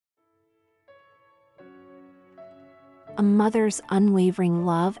a mother's unwavering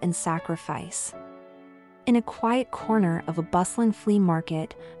love and sacrifice. In a quiet corner of a bustling flea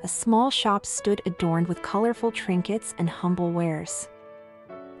market, a small shop stood adorned with colorful trinkets and humble wares.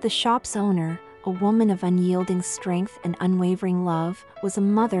 The shop's owner, a woman of unyielding strength and unwavering love, was a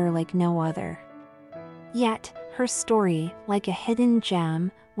mother like no other. Yet, her story, like a hidden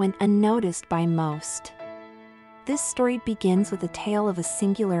gem, went unnoticed by most. This story begins with a tale of a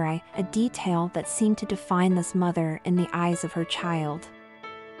singular eye, a detail that seemed to define this mother in the eyes of her child.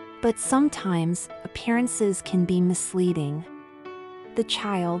 But sometimes, appearances can be misleading. The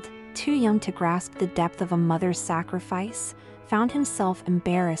child, too young to grasp the depth of a mother's sacrifice, found himself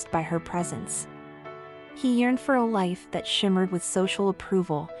embarrassed by her presence. He yearned for a life that shimmered with social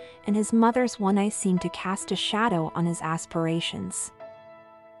approval, and his mother's one eye seemed to cast a shadow on his aspirations.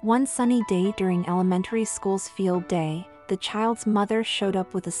 One sunny day during elementary school's field day, the child's mother showed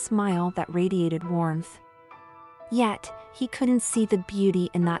up with a smile that radiated warmth. Yet, he couldn't see the beauty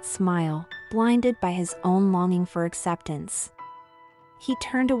in that smile, blinded by his own longing for acceptance. He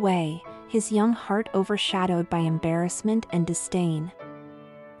turned away, his young heart overshadowed by embarrassment and disdain.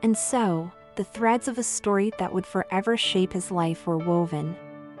 And so, the threads of a story that would forever shape his life were woven.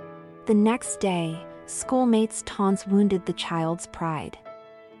 The next day, schoolmates' taunts wounded the child's pride.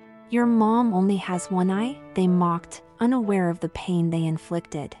 "Your mom only has one eye," they mocked, unaware of the pain they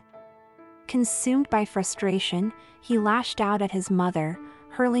inflicted. Consumed by frustration, he lashed out at his mother,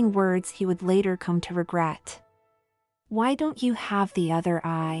 hurling words he would later come to regret. "Why don't you have the other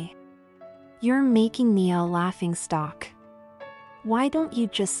eye? You're making me a laughingstock. Why don't you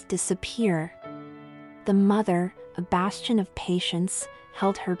just disappear?" The mother, a bastion of patience,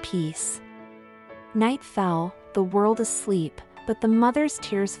 held her peace. Night fell, the world asleep, but the mother's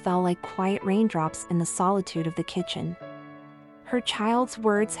tears fell like quiet raindrops in the solitude of the kitchen. Her child's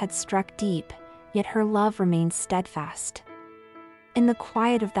words had struck deep, yet her love remained steadfast. In the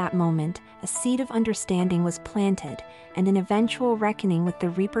quiet of that moment, a seed of understanding was planted, and an eventual reckoning with the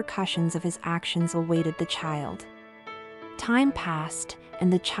repercussions of his actions awaited the child. Time passed,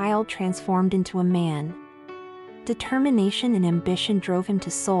 and the child transformed into a man. Determination and ambition drove him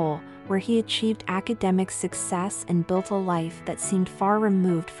to Seoul, where he achieved academic success and built a life that seemed far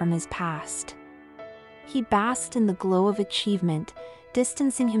removed from his past. He basked in the glow of achievement,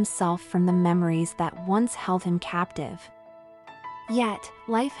 distancing himself from the memories that once held him captive. Yet,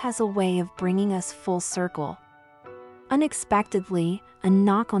 life has a way of bringing us full circle. Unexpectedly, a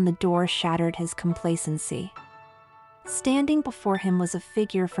knock on the door shattered his complacency. Standing before him was a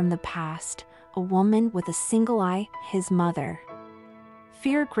figure from the past, a woman with a single eye, his mother.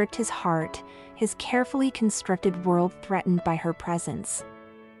 Fear gripped his heart, his carefully constructed world threatened by her presence.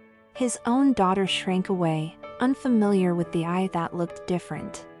 His own daughter shrank away, unfamiliar with the eye that looked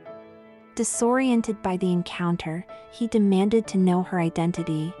different. Disoriented by the encounter, he demanded to know her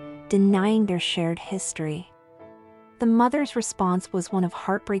identity, denying their shared history. The mother's response was one of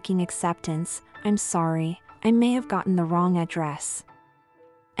heartbreaking acceptance. "I'm sorry, I may have gotten the wrong address."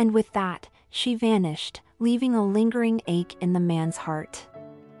 And with that, she vanished, leaving a lingering ache in the man's heart.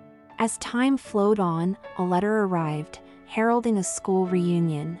 As time flowed on, a letter arrived, heralding a school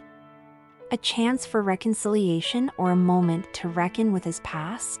reunion. A chance for reconciliation or a moment to reckon with his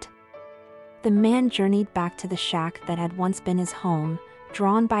past? The man journeyed back to the shack that had once been his home,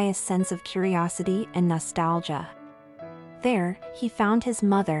 drawn by a sense of curiosity and nostalgia. There, he found his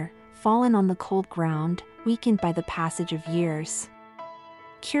mother, fallen on the cold ground, weakened by the passage of years.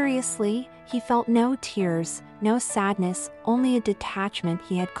 Curiously, he felt no tears, no sadness, only a detachment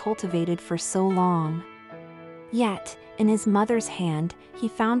he had cultivated for so long. Yet, in his mother's hand, he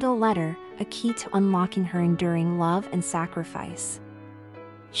found a letter, a key to unlocking her enduring love and sacrifice.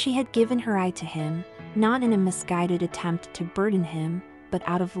 She had given her eye to him, not in a misguided attempt to burden him, but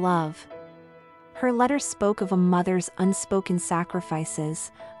out of love. Her letter spoke of a mother's unspoken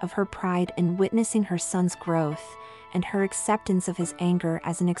sacrifices, of her pride in witnessing her son's growth, and her acceptance of his anger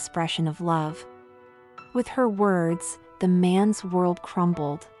as an expression of love. With her words, the man's world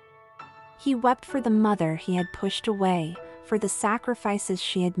crumbled. He wept for the mother he had pushed away, for the sacrifices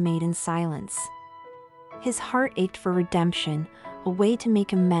she had made in silence. His heart ached for redemption, a way to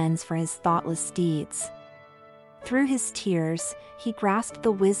make amends for his thoughtless deeds. Through his tears, he grasped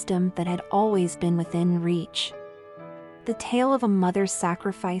the wisdom that had always been within reach. The tale of a mother's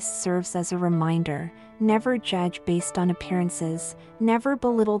sacrifice serves as a reminder: never judge based on appearances, never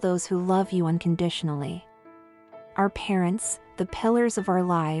belittle those who love you unconditionally. Our parents, the pillars of our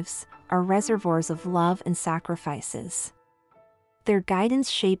lives, are reservoirs of love and sacrifices. Their guidance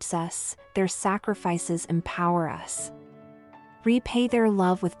shapes us, their sacrifices empower us. Repay their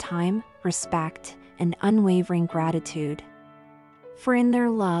love with time, respect, and unwavering gratitude. For in their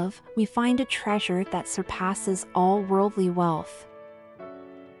love, we find a treasure that surpasses all worldly wealth.